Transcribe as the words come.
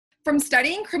From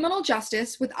studying criminal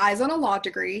justice with eyes on a law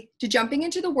degree to jumping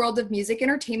into the world of music,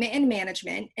 entertainment, and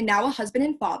management, and now a husband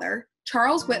and father,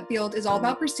 Charles Whitfield is all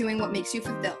about pursuing what makes you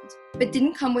fulfilled, but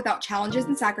didn't come without challenges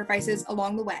and sacrifices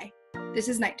along the way. This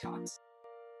is Night Talks.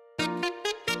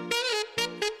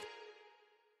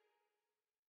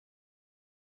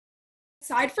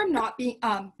 Aside from not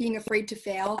being afraid to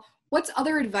fail, what's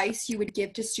other advice you would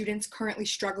give to students currently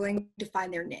struggling to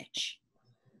find their niche?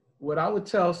 What I would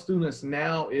tell students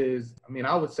now is,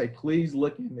 I would say, please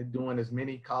look into doing as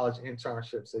many college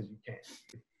internships as you can.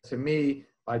 To me,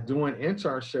 by doing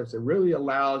internships, it really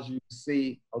allows you to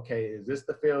see, okay, is this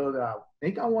the field that I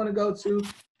think I want to go to?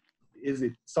 Is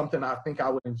it something I think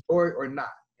I would enjoy or not?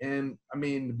 And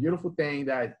the beautiful thing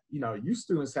that, you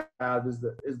students have is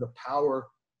the power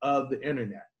of the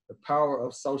internet, the power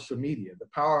of social media, the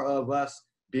power of us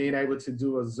being able to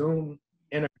do a Zoom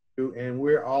interview, and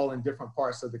we're all in different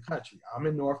parts of the country. I'm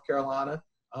in North Carolina.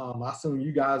 I assume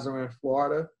you guys are in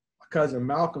Florida. My cousin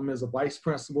Malcolm is a vice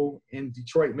principal in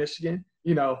Detroit, Michigan,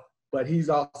 but he's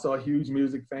also a huge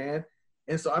music fan.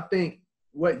 And so I think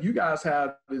what you guys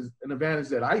have is an advantage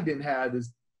that I didn't have,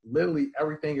 is literally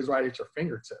everything is right at your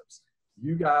fingertips.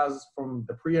 You guys from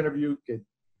the pre-interview could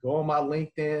go on my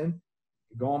LinkedIn,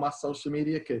 go on my social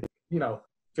media, could,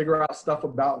 figure out stuff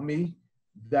about me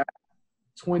that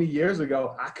 20 years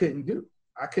ago I couldn't do.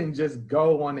 I couldn't just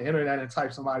go on the internet and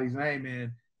type somebody's name in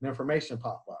and information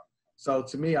pop up. So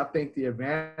to me, I think the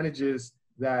advantages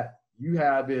that you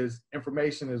have is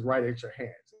information is right at your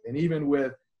hands. And even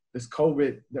with this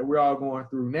COVID that we're all going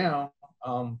through now,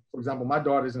 for example, my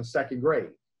daughter's in second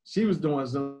grade. She was doing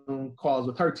Zoom calls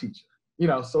with her teacher,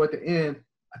 so at the end,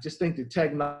 I just think the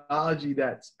technology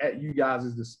that's at you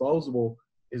guys' disposal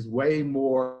is way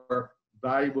more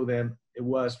valuable than it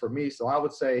was for me. So I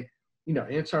would say,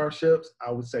 internships,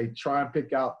 I would say try and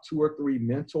pick out 2 or 3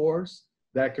 mentors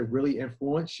that could really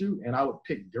influence you. And I would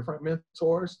pick different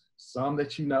mentors, some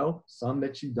that you know, some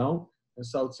that you don't. And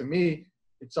so to me,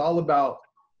 it's all about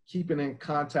keeping in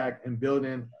contact and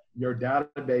building your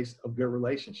database of good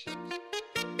relationships.